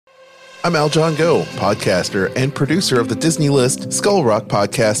I'm Al John Go, podcaster and producer of the Disney List, Skull Rock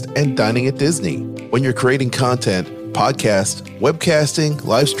podcast, and Dining at Disney. When you're creating content, podcast, webcasting,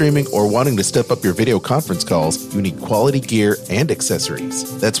 live streaming, or wanting to step up your video conference calls, you need quality gear and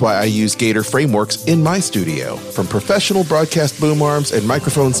accessories. That's why I use Gator Frameworks in my studio. From professional broadcast boom arms and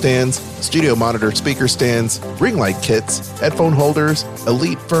microphone stands, studio monitor speaker stands, ring light kits, headphone holders,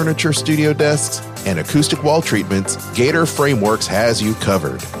 elite furniture studio desks, and acoustic wall treatments, Gator Frameworks has you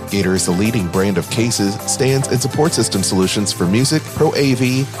covered. Gator is the leading brand of cases, stands, and support system solutions for music, Pro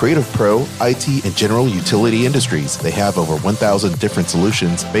AV, Creative Pro, IT, and general utility industries. They have over 1,000 different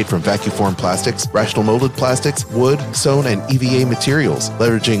solutions made from vacuum formed plastics, rational molded plastics, wood, sewn, and EVA materials.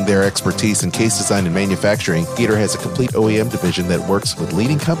 Leveraging their expertise in case design and manufacturing, Gator has a complete OEM division that works with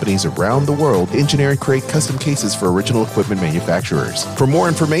leading companies around the world to engineer and create custom cases for original equipment manufacturers. For more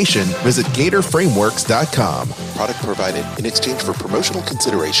information, visit GatorFrameworks.com. Product provided in exchange for promotional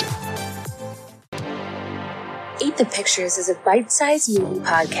consideration. Eat the Pictures is a bite-sized movie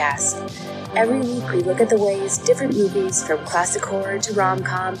podcast. Every week we look at the ways different movies, from classic horror to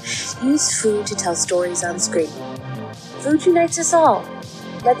rom-com, use food to tell stories on screen. Food unites us all.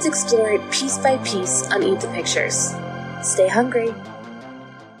 Let's explore it piece by piece on Eat the Pictures. Stay hungry.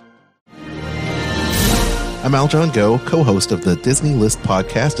 I'm Al John Go, co-host of the Disney List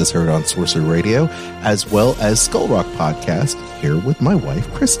podcast, as heard on Sorcerer Radio, as well as Skull Rock podcast, here with my wife,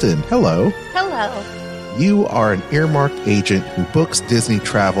 Kristen. Hello. Hello. You are an earmarked agent who books Disney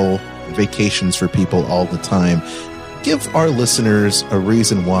travel and vacations for people all the time. Give our listeners a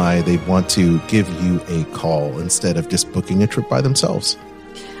reason why they want to give you a call instead of just booking a trip by themselves.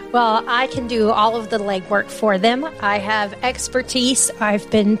 Well, I can do all of the legwork for them. I have expertise. I've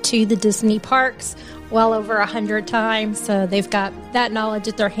been to the Disney parks well over 100 times, so they've got that knowledge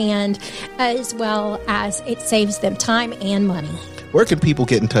at their hand, as well as it saves them time and money. Where can people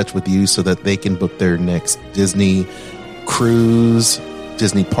get in touch with you so that they can book their next Disney cruise,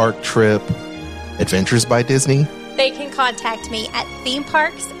 Disney park trip, Adventures by Disney? They can contact me at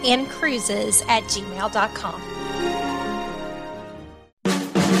themeparksandcruises@gmail.com.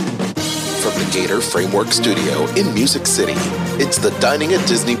 From the Gator Framework Studio in Music City, it's the Dining at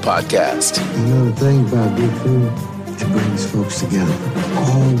Disney podcast. You know the thing about good food? It brings folks together,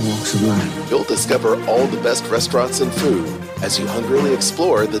 all walks of life. You'll discover all the best restaurants and food as you hungrily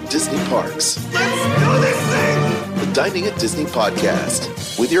explore the Disney parks. Let's do this thing! The Dining at Disney podcast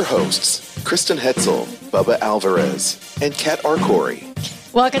with your hosts, Kristen Hetzel, Bubba Alvarez, and Kat Arcori.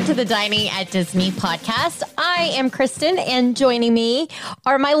 Welcome to the Dining at Disney podcast. I am Kristen, and joining me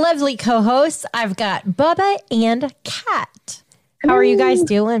are my lovely co-hosts. I've got Bubba and Kat. How are you guys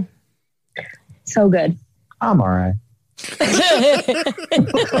doing? So good. I'm all right. Well,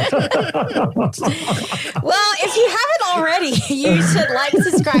 if you haven't already, you should like,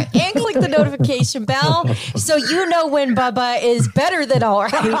 subscribe, and click the notification bell so you know when Bubba is better than all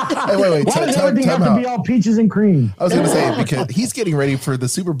right. Hey, wait. Why does everything have to be all peaches and cream? I was going to say, because he's getting ready for the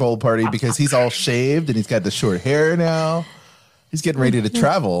Super Bowl party because he's all shaved and he's got the short hair now. He's getting ready to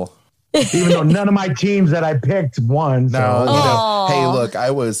travel. Even though none of my teams that I picked won. No, So. you know, hey, look, I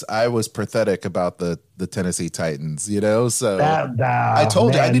was pathetic about the Tennessee Titans, you know, so I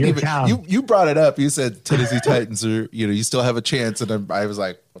told you, I didn't even, you brought it up. You said Tennessee Titans are, you still have a chance. And I was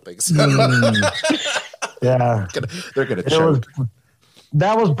like, well, thanks. Yeah. They're going to choke.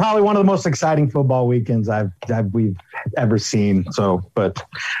 That was probably one of the most exciting football weekends we've ever seen. So, but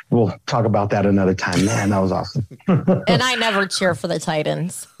we'll talk about that another time. Man, that was awesome. And I never cheer for the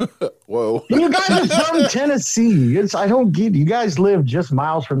Titans. Whoa. You guys are from Tennessee. I don't get, you guys live just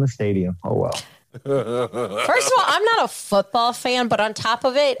miles from the stadium. Oh, well. First of all, I'm not a football fan, but on top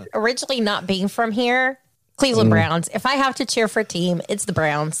of it, originally not being from here, Cleveland Browns. If I have to cheer for a team, it's the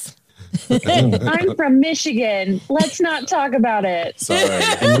Browns. I'm from Michigan. Let's not talk about it. Sorry.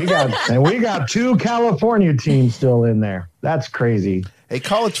 And we got two California teams still in there. That's crazy. Hey,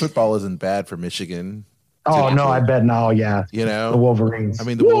 college football isn't bad for Michigan. Oh, no, I bet now. Yeah. You know, the Wolverines. I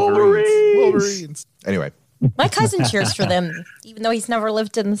mean, the Wolverines. Anyway. My cousin cheers for them, even though he's never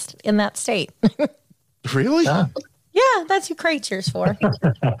lived in that state. Really? Yeah, that's who Craig cheers for.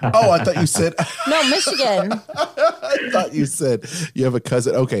 Oh, I thought you said... No, Michigan. I thought you said you have a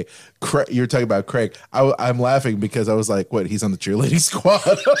cousin. Okay, you're talking about Craig. I'm laughing because I was like, what, he's on the cheerleading squad?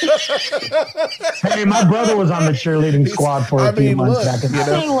 Hey, my brother was on the cheerleading squad for a few months back in the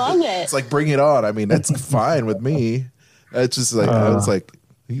day. I love it. It's like, bring it on. I mean, that's fine with me. It's just like, I was like,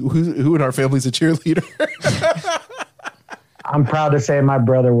 who in our family's a cheerleader? I'm proud to say my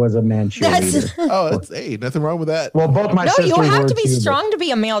brother was a man cheerleader. Hey, nothing wrong with that. Well, both my sisters you have were to be too, strong to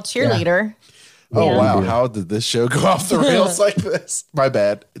be a male cheerleader. Oh, Yeah. wow. How did this show go off the rails like this? My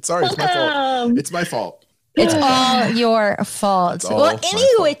bad. It's my fault. It's my fault. It's all your fault. It's all Well, my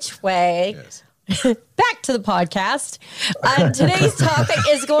any fault. which way, Yes. back to the podcast. Today's topic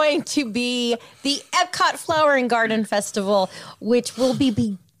is going to be the Epcot Flower and Garden Festival, which will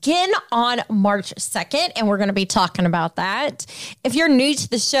begin on March 2nd, and we're going to be talking about that. If you're new to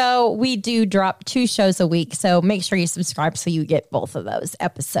the show, we do drop 2 shows a week, so make sure you subscribe so you get both of those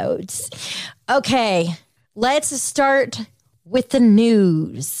episodes. Okay, let's start with the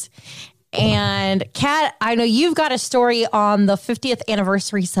news. And Kat, I know you've got a story on the 50th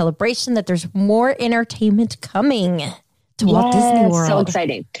anniversary celebration that there's more entertainment coming to Walt Disney World. So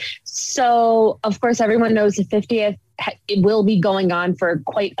exciting. So, of course, everyone knows the 50th it will be going on for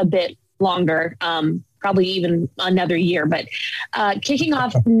quite a bit longer, probably even another year. But kicking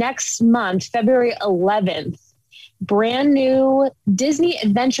off next month, February 11th, brand new Disney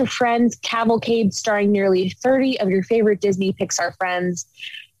Adventure Friends Cavalcade starring nearly 30 of your favorite Disney Pixar friends.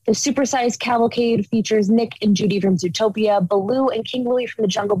 The supersized cavalcade features Nick and Judy from Zootopia, Baloo and King Louie from The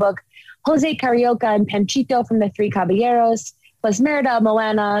Jungle Book, Jose Carioca and Panchito from The Three Caballeros, plus Merida,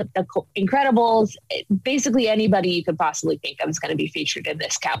 Moana, The Incredibles. Basically anybody you could possibly think of is going to be featured in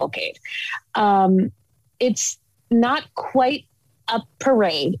this cavalcade. It's not quite a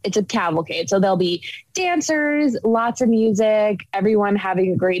parade. It's a cavalcade. So there'll be dancers, lots of music, everyone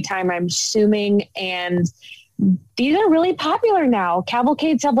having a great time, I'm assuming. And these are really popular now.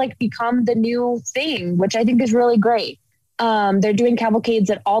 Cavalcades have become the new thing, which I think is really great. They're doing cavalcades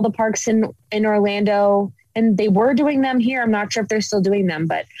at all the parks in Orlando, and they were doing them here. I'm not sure if they're still doing them,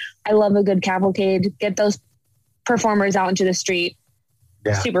 but I love a good cavalcade. Get those performers out into the street.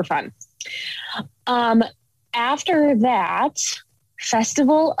 Yeah. Super fun. After that,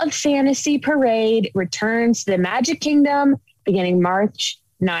 Festival of Fantasy Parade returns to the Magic Kingdom beginning March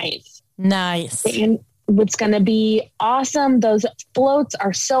 9th. Nice. And it's going to be awesome. Those floats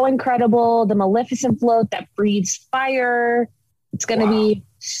are so incredible. The Maleficent float that breathes fire. It's going to be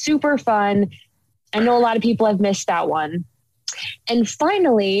super fun. I know a lot of people have missed that one. And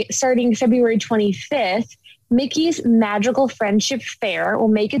finally, starting February 25th, Mickey's Magical Friendship Fair will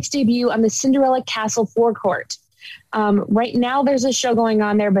make its debut on the Cinderella Castle forecourt. Right now, there's a show going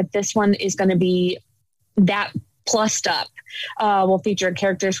on there, but this one is going to be that plussed up. Will feature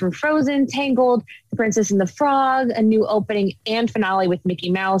characters from Frozen, Tangled, The Princess and the Frog, a new opening and finale with Mickey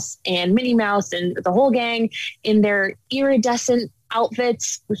Mouse and Minnie Mouse and the whole gang in their iridescent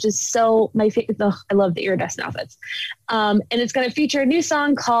outfits, which is so my favorite. I love the iridescent outfits. And it's going to feature a new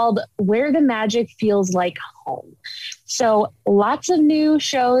song called Where the Magic Feels Like Home. So lots of new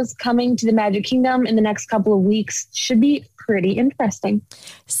shows coming to the Magic Kingdom in the next couple of weeks. Should be pretty interesting.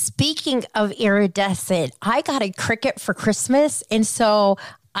 Speaking of iridescent, I got a Cricut for Christmas, and so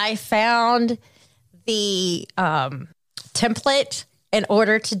I found the template in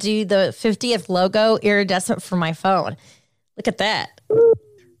order to do the 50th logo iridescent for my phone. Look at that.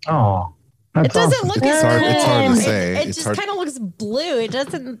 Oh, it doesn't look as cool. It's hard to say. It just kind of looks blue. It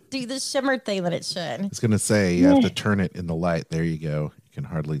doesn't do the shimmer thing that it should. I was going to say, you have to turn it in the light. There you go. You can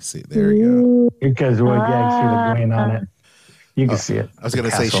hardly see it. There you go. Because you see the green on it. You can see it. I was going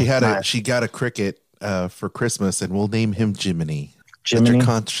to say she got a Cricut for Christmas, and we'll name him Jiminy. Let your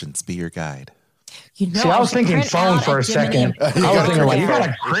conscience be your guide. You know, see, I was thinking phone for a second. I was thinking, you got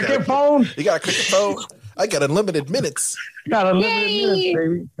a Cricut phone? You got a Cricut phone? I got unlimited minutes. Yay!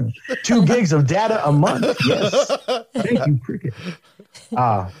 Minutes, baby. 2 gigs of data a month. Yes. Thank you,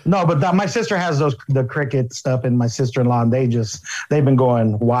 Cricut. No, but my sister has the Cricut stuff, and my sister-in-law, and they've been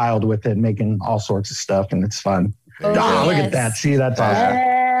going wild with it, making all sorts of stuff, and it's fun. Look at that. See, that's awesome.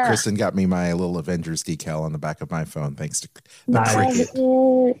 Kristen got me my little Avengers decal on the back of my phone, thanks to the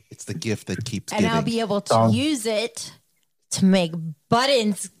Cricut. It's the gift that keeps giving. And I'll be able to use it to make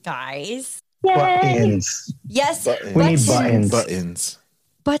buttons, guys. Buttons. Yes, we need buttons.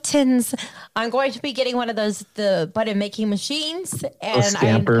 Buttons. I'm going to be getting one of the button making machines. And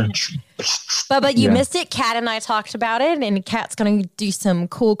stamper. But you missed it. Kat and I talked about it, and Kat's going to do some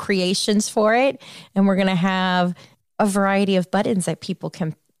cool creations for it. And we're going to have a variety of buttons that people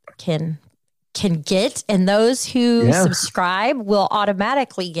can get. And those who subscribe will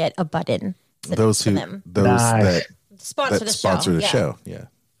automatically get a button. Those that sponsor the show. Yeah.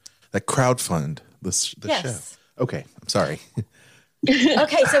 That crowdfund the show. Okay, I'm sorry.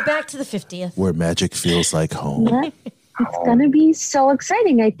 Okay, so back to the 50th. Where magic feels like home. It's going to be so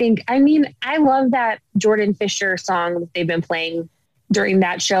exciting, I think. I mean, I love that Jordan Fisher song that they've been playing during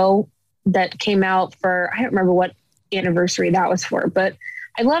that show that came out for, I don't remember what anniversary that was for, but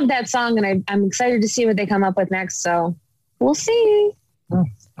I love that song, and I'm excited to see what they come up with next, so we'll see. Oh,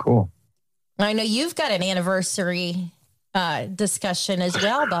 cool. I know you've got an anniversary discussion as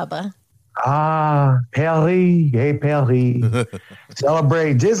well, Bubba. Paris, hey Paris.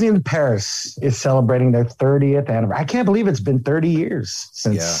 Celebrate Disney in Paris is celebrating their 30th anniversary. I can't believe it's been 30 years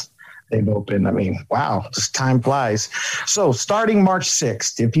since they've opened. I mean, wow, just time flies. So starting March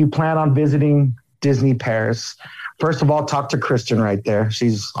 6th, if you plan on visiting Disney Paris, first of all, talk to Kristen right there.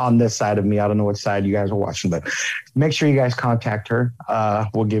 She's on this side of me. I don't know what side you guys are watching, but make sure you guys contact her.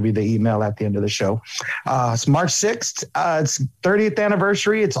 We'll give you the email at the end of the show. It's March 6th. It's 30th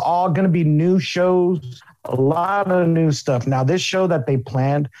anniversary. It's all going to be new shows, a lot of new stuff. Now, this show that they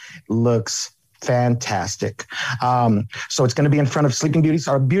planned looks fantastic. So it's going to be in front of Sleeping Beauty's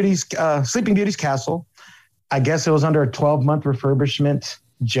castle. I guess it was under a 12-month refurbishment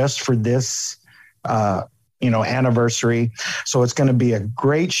just for this anniversary. So it's going to be a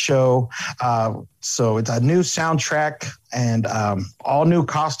great show. So it's a new soundtrack and all new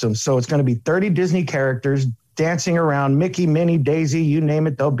costumes. So it's going to be 30 Disney characters dancing around. Mickey, Minnie, Daisy, you name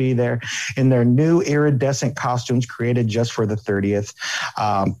it, they'll be there in their new iridescent costumes created just for the 30th.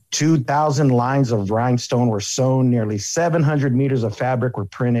 2,000 lines of rhinestone were sewn, nearly 700 meters of fabric were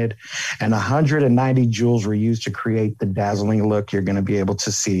printed, and 190 jewels were used to create the dazzling look you're going to be able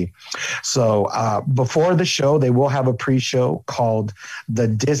to see. So before the show, they will have a pre-show called the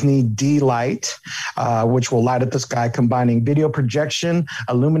Disney D-Light, which will light up the sky, combining video projection,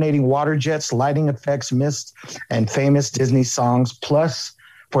 illuminating water jets, lighting effects, mist, and famous Disney songs, plus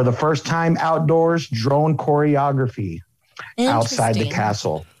for the first time outdoors, drone choreography outside the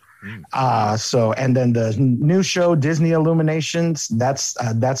castle. And then the new show, Disney Illuminations, that's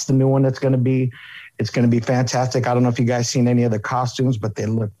the new one it's going to be fantastic. I don't know if you guys seen any of the costumes, but they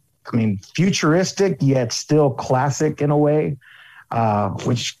look, futuristic yet still classic in a way,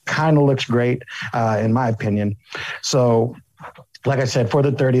 which kind of looks great in my opinion. So like I said, for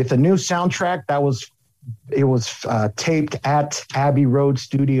the 30th, the new soundtrack it was taped at Abbey Road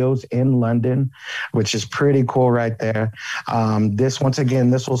Studios in London, which is pretty cool right there. This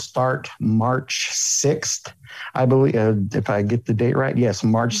will start March 6th, I believe, if I get the date right. Yes,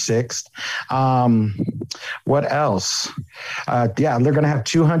 March 6th. What else? They're going to have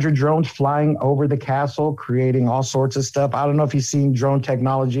 200 drones flying over the castle, creating all sorts of stuff. I don't know if you've seen drone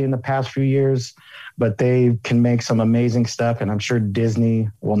technology in the past few years, but they can make some amazing stuff, and I'm sure Disney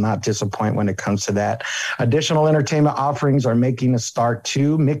will not disappoint when it comes to that. Additional entertainment offerings are making a start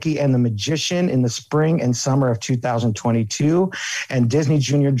too. Mickey and the Magician in the spring and summer of 2022, and Disney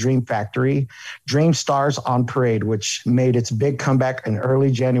Junior Dream Factory, Dream Stars on Parade, which made its big comeback in early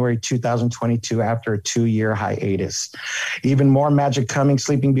January 2022 after a 2-year hiatus. Even more magic coming.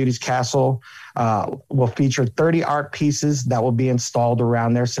 Sleeping Beauty's castle will feature 30 art pieces that will be installed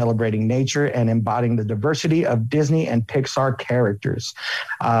around there, celebrating nature and embodying the diversity of Disney and Pixar characters.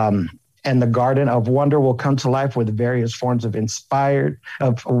 And the Garden of Wonder will come to life with various forms inspired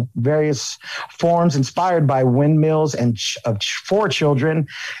by windmills and for children,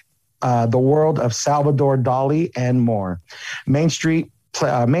 the world of Salvador Dali, and more.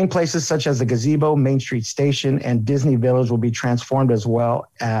 Main places such as the gazebo, Main Street Station, and Disney Village will be transformed as well.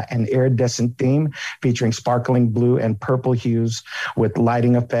 An iridescent theme featuring sparkling blue and purple hues with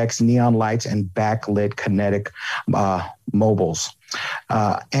lighting effects, neon lights, and backlit kinetic mobiles.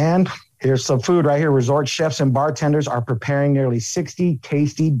 And here's some food right here. Resort chefs and bartenders are preparing nearly 60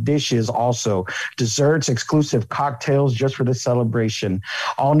 tasty dishes also. Desserts, exclusive cocktails just for the celebration.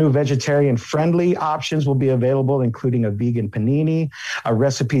 All new vegetarian-friendly options will be available, including a vegan panini, a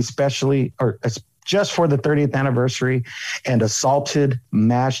recipe just for the 30th anniversary, and a salted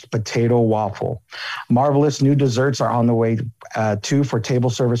mashed potato waffle. Marvelous new desserts are on the way too for table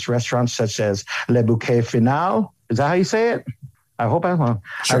service restaurants such as Le Bouquet Final. Is that how you say it? I hope I got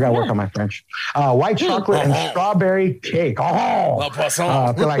to work on my French. White chocolate and strawberry cake.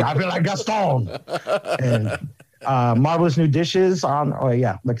 I feel like Gaston. And marvelous new dishes like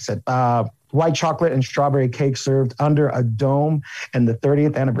I said, white chocolate and strawberry cake served under a dome, and the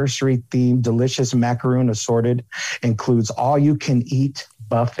 30th anniversary themed delicious macaroon assorted includes all you can eat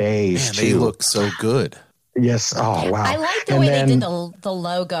buffets. Man, they look so good. Yes. Oh, wow. I like the way they did the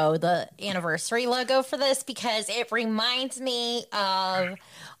logo, the anniversary logo for this, because it reminds me of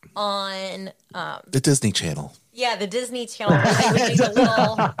on the Disney Channel. Yeah, the Disney Channel. Where they would do the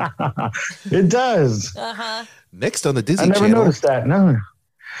little... It does. Uh-huh. Next on the Disney Channel. I never noticed that. No.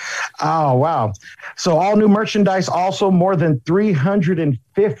 Oh, wow. So all new merchandise, also more than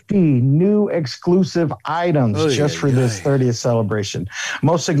 350 new exclusive items for this 30th celebration.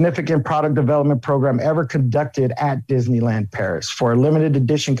 Most significant product development program ever conducted at Disneyland Paris. For a limited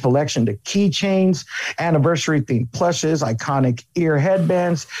edition collection to keychains, anniversary themed plushes, iconic ear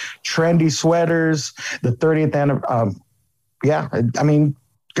headbands, trendy sweaters, the 30th anniversary.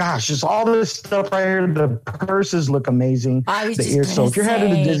 Gosh, just all this stuff right here. The purses look amazing. So if you're headed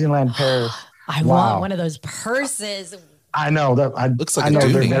to Disneyland Paris, I want one of those purses. I know that. Looks like a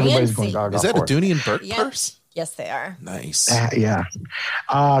Dooney. Everybody's going gaga. Is that a Dooney and Burke purse? Yes, they are. Nice. Yeah.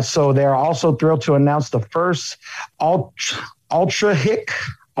 So they're also thrilled to announce the first Ultra Hick.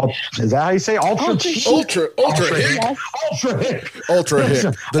 Is that how you say Ultra Hick? Ultra Hick. Ultra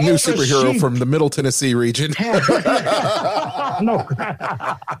Hick. The new superhero from the Middle Tennessee region. No.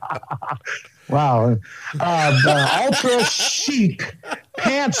 Wow. The Ultra Chic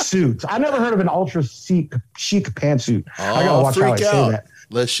pantsuit. I never heard of an Ultra Chic pantsuit. I gotta watch how I say that.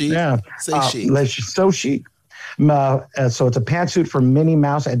 Le chic. Yeah. Say chic. So chic. So it's a pantsuit for Minnie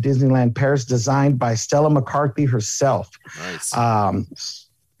Mouse at Disneyland Paris, designed by Stella McCarthy herself. Nice.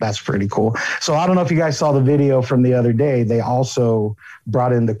 That's pretty cool. So I don't know if you guys saw the video from the other day. They also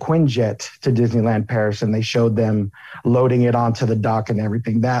brought in the Quinjet to Disneyland Paris, and they showed them loading it onto the dock and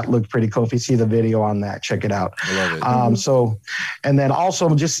everything. That looked pretty cool. If you see the video on that, check it out. I love it. And then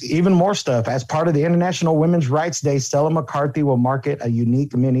also just even more stuff. As part of the International Women's Rights Day, Stella McCarthy will market a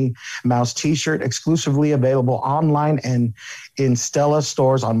unique Minnie Mouse t-shirt exclusively available online and in Stella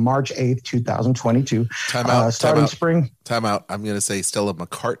stores on March 8th, 2022. Starting spring. Time out. I'm going to say Stella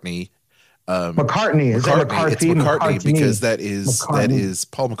McCartney. McCartney. Is that McCarthy? It's McCartney because that is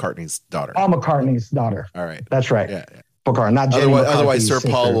Paul McCartney's daughter. Paul McCartney's daughter. All right. That's right. Yeah. McCartney, not Jenny otherwise Sir sister.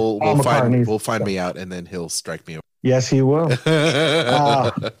 Paul will find me out, and then he'll strike me. Yes, he will.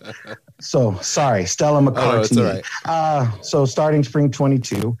 So sorry, Stella McCartney. Oh, it's all right. So starting spring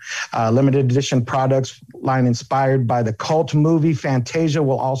 22, limited edition products line inspired by the cult movie Fantasia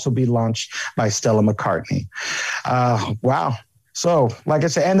will also be launched by Stella McCartney. Wow. So, like I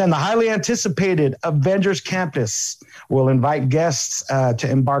said, and then the highly anticipated Avengers Campus will invite guests to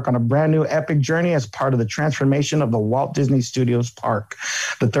embark on a brand new epic journey as part of the transformation of the Walt Disney Studios Park.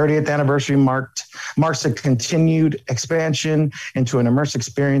 The 30th anniversary marks a continued expansion into an immersive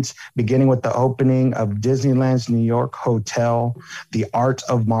experience, beginning with the opening of Disneyland's New York hotel, The Art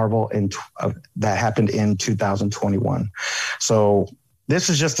of Marvel, that happened in 2021. So, this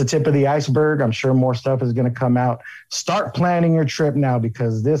is just the tip of the iceberg. I'm sure more stuff is going to come out. Start planning your trip now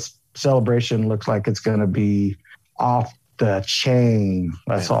because this celebration looks like it's going to be off the chain.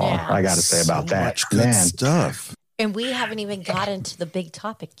 That's all I got to say about that. Much good stuff. And we haven't even gotten to the big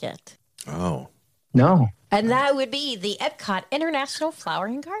topic yet. Oh. No. And that would be the Epcot International Flower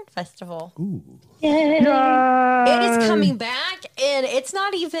and Garden Festival. Ooh. It is coming back, and it's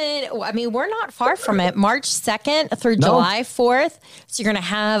not even, we're not far from it. March 2nd through July 4th. So you're going to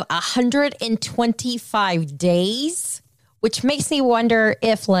have 125 days, which makes me wonder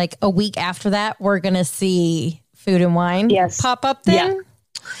if, like, a week after that, we're going to see Food and Wine pop up then.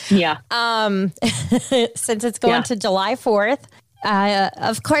 Yeah. Since it's going to July 4th.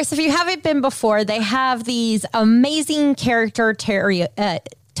 Of course, if you haven't been before, they have these amazing character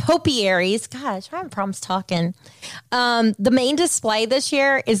topiaries. Gosh, I have problems talking. The main display this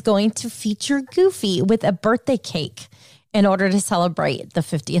year is going to feature Goofy with a birthday cake in order to celebrate the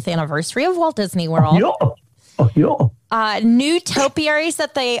 50th anniversary of Walt Disney World. New topiaries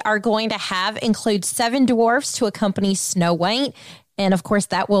that they are going to have include 7 dwarfs to accompany Snow White. And of course,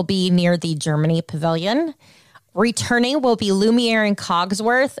 that will be near the Germany Pavilion. Returning will be Lumiere and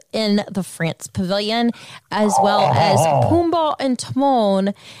Cogsworth in the France Pavilion, as well as Pumbaa and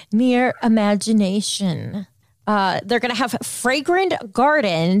Timon near Imagination. They're going to have Fragrant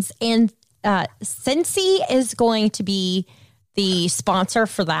Gardens, and Scentsy is going to be the sponsor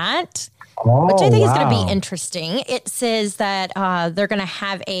for that. Which I think is going to be interesting. It says that they're going to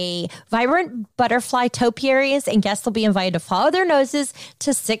have a vibrant butterfly topiaries, and guests will be invited to follow their noses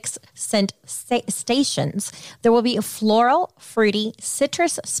to 6 scent stations. There will be floral, fruity,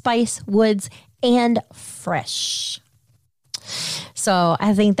 citrus, spice, woods, and fresh. So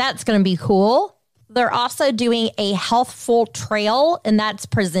I think that's going to be cool. They're also doing a healthful trail, and that's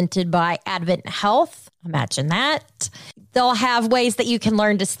presented by Advent Health. Imagine that. They'll have ways that you can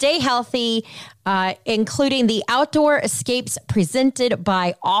learn to stay healthy, including the outdoor escapes presented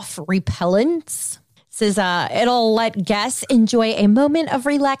by Off Repellents. It says it'll let guests enjoy a moment of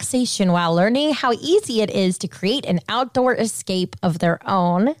relaxation while learning how easy it is to create an outdoor escape of their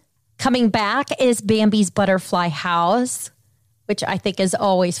own. Coming back is Bambi's Butterfly House, which I think is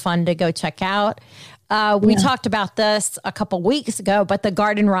always fun to go check out. We talked about this a couple weeks ago, but the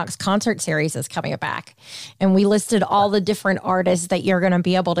Garden Rocks concert series is coming back. And we listed all the different artists that you're going to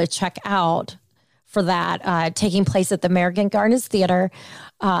be able to check out for that, taking place at the American Gardens Theater.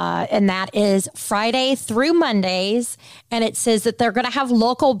 And that is Friday through Mondays. And it says that they're going to have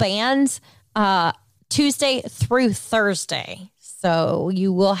local bands Tuesday through Thursday. So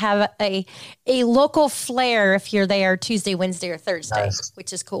you will have a local flair if you're there Tuesday, Wednesday, or Thursday,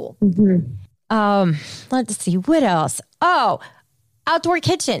 which is cool. Mm-hmm. Let's see, what else? Oh, outdoor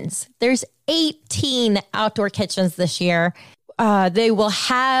kitchens. There's 18 outdoor kitchens this year. They will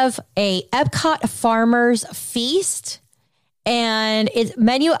have a Epcot Farmers Feast, and its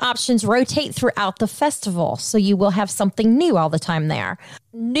menu options rotate throughout the festival. So you will have something new all the time there.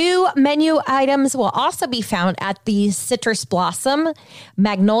 New menu items will also be found at the Citrus Blossom,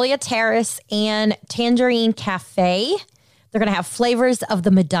 Magnolia Terrace, and Tangerine Cafe. They're going to have flavors of the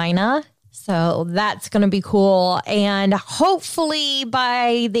Medina. So that's going to be cool. And hopefully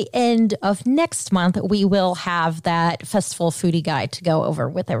by the end of next month, we will have that festival foodie guide to go over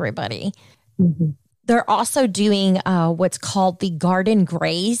with everybody. Mm-hmm. They're also doing what's called the Garden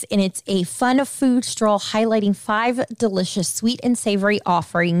Graze, and it's a fun food stroll highlighting 5 delicious sweet and savory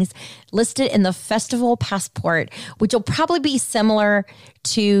offerings listed in the Festival Passport, which will probably be similar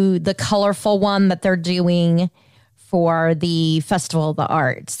to the colorful one that they're doing for the Festival of the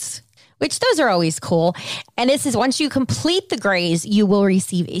Arts, which those are always cool. And this is once you complete the graze, you will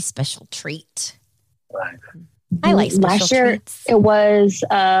receive a special treat. Right. I like special Last year, treats. it was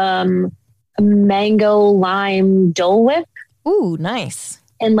a mango lime Dole Whip. Ooh, nice.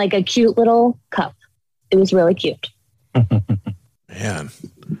 In like a cute little cup. It was really cute. Man,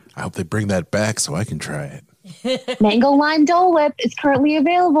 I hope they bring that back so I can try it. Mango lime Dole Whip is currently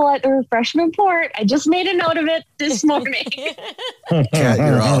available at the Refreshment Port. I just made a note of it this morning. Kat,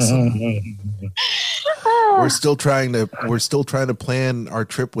 you're awesome. We're still trying to plan our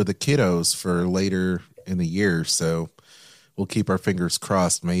trip with the kiddos for later in the year, so we'll keep our fingers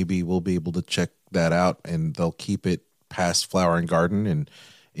crossed. Maybe we'll be able to check that out, and they'll keep it past Flower and Garden and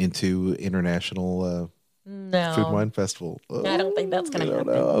into International Food and Wine Festival. I don't think that's going to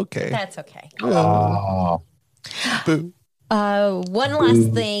happen. Okay. That's okay. Oh. Boo. One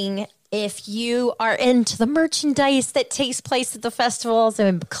last thing. If you are into the merchandise that takes place at the festivals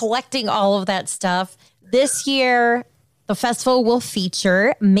and collecting all of that stuff, this year the festival will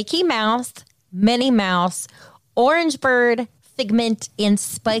feature Mickey Mouse, Minnie Mouse, Orange Bird, Figment, and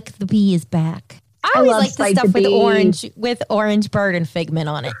Spike the Bee is back. I always like the stuff with orange bird and Figment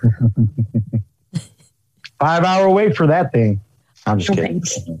on it. 5-hour wait for that thing. I'm just kidding.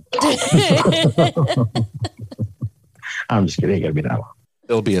 I'm just kidding. It gotta be that long.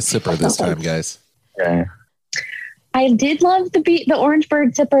 It'll be a sipper this time, guys. Okay. I did love the Orange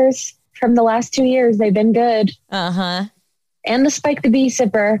Bird sippers from the last 2 years. They've been good. Uh-huh. And the Spike the Bee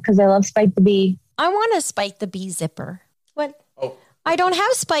sipper, because I love Spike the Bee. I want a Spike the Bee zipper. What? Oh. I don't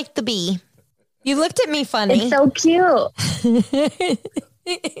have Spike the Bee. You looked at me funny. It's so cute.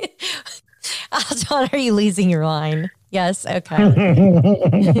 Aljon, are you losing your line? Yes. Okay.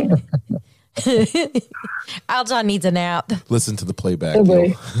 Aljon needs a nap. Listen to the playback.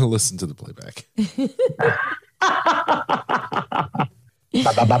 Listen to the playback.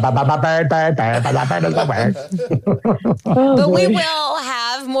 But we will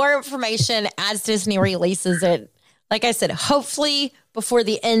have more information as Disney releases it. Like I said, hopefully before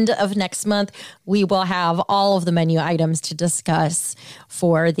the end of next month, we will have all of the menu items to discuss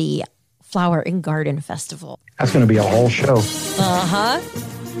for the Flower and Garden Festival. That's going to be a whole show. Uh-huh.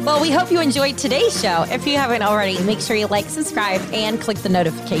 Well, we hope you enjoyed today's show. If you haven't already, make sure you like, subscribe, and click the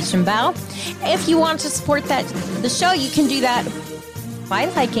notification bell. If you want to support the show, you can do that by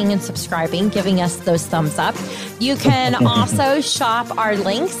liking and subscribing, giving us those thumbs up. You can also shop our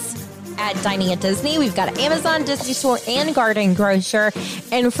links at Dining at Disney. We've got Amazon, Disney Store, and Garden Grocer.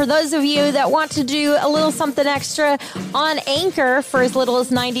 And for those of you that want to do a little something extra on Anchor for as little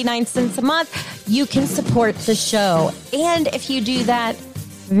as 99 cents a month, you can support the show. And if you do that,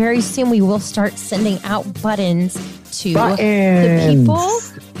 very soon we will start sending out buttons to the people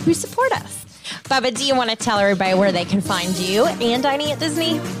who support us. Bubba, do you want to tell everybody where they can find you and Dining at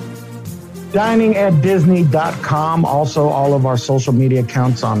Disney? DiningAtDisney.com. Also, all of our social media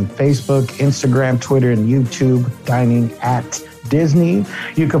accounts on Facebook, Instagram, Twitter, and YouTube. Dining at Disney.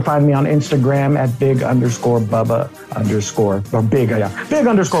 You can find me on Instagram at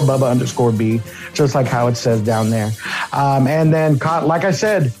big_Bubba_B, just like how it says down there. And then, like I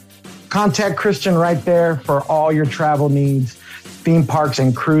said, contact Christian right there for all your travel needs.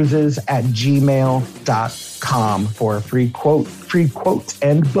 themeparksandcruises@gmail.com for a free quote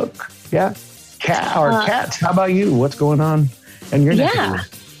and book. Yeah. Kat, how about you? What's going on in your neck of the woods?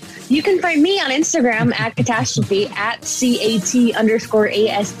 You can find me on Instagram at Catastrophe, at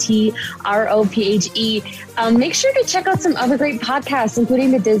CAT_ASTROPHE. Make sure to check out some other great podcasts,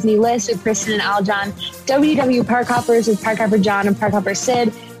 including the Disney List with Kristen and Aljon, WW Park Hoppers with Park Hopper John and Park Hopper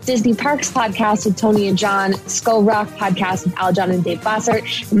Sid, Disney Parks podcast with Tony and John, Skull Rock podcast with Aljon and Dave Bossert,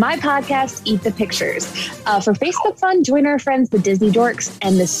 and my podcast, Eat the Pictures. For Facebook fun, join our friends, the Disney Dorks,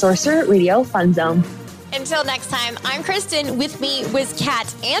 and the Sorcerer Radio Fun Zone. Until next time, I'm Kristen. With me was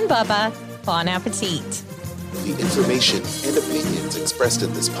Kat and Bubba. Bon appetit. The information and opinions expressed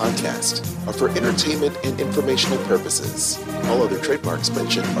in this podcast are for entertainment and informational purposes. All other trademarks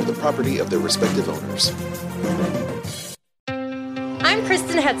mentioned are the property of their respective owners. I'm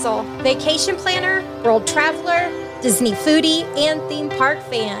Kristen Hetzel, vacation planner, world traveler, Disney foodie, and theme park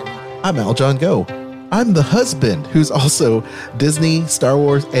fan. I'm Aljon Go. I'm the husband who's also Disney, Star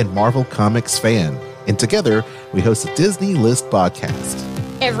Wars, and Marvel Comics fan. And together, we host the Disney List podcast.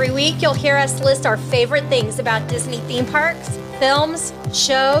 Every week, you'll hear us list our favorite things about Disney theme parks, films,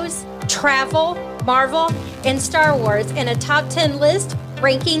 shows, travel, Marvel, and Star Wars in a top 10 list,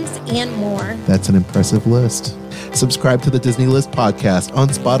 rankings, and more. That's an impressive list. Subscribe to the Disney List podcast on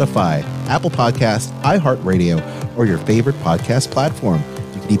Spotify, Apple Podcasts, iHeartRadio, or your favorite podcast platform.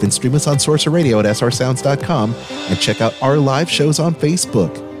 You can even stream us on Sorcerer Radio at srsounds.com and check out our live shows on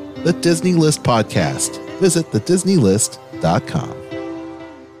Facebook. The Disney List podcast. Visit thedisneylist.com.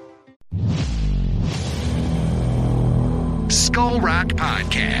 Skull Rock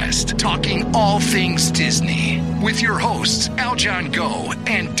Podcast, talking all things Disney, with your hosts Aljon Go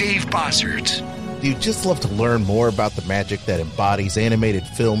and Dave Bossert. Do you just love to learn more about the magic that embodies animated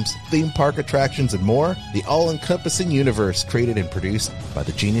films, theme park attractions, and more? The all-encompassing universe created and produced by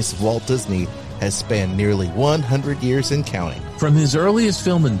the genius of Walt Disney has spanned nearly 100 years and counting. From his earliest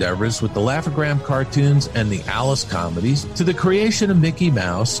film endeavors with the Laugh-O-Gram cartoons and the Alice comedies, to the creation of Mickey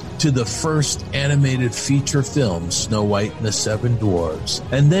Mouse, to the first animated feature film, Snow White and the Seven Dwarfs,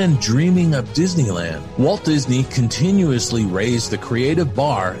 and then dreaming up Disneyland, Walt Disney continuously raised the creative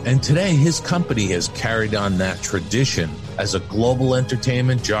bar, and today his company has carried on that tradition as a global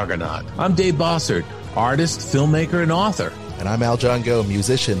entertainment juggernaut. I'm Dave Bossert, artist, filmmaker, and author. And I'm Aljon Go,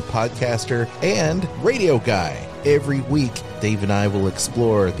 musician, podcaster, and radio guy. Every week, Dave and I will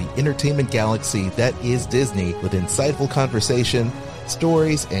explore the entertainment galaxy that is Disney with insightful conversation,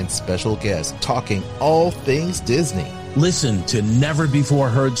 stories, and special guests talking all things Disney. Listen to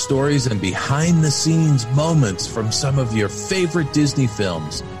never-before-heard stories and behind-the-scenes moments from some of your favorite Disney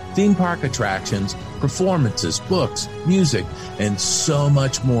films, theme park attractions, performances, books, music, and so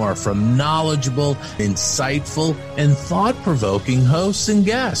much more from knowledgeable, insightful, and thought-provoking hosts and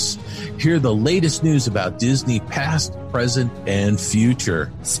guests. Hear the latest news about Disney past, present, and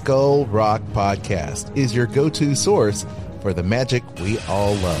future. Skull Rock Podcast is your go-to source for the magic we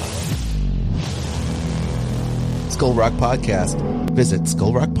all love. Skull Rock Podcast. Visit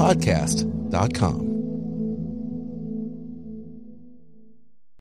skullrockpodcast.com.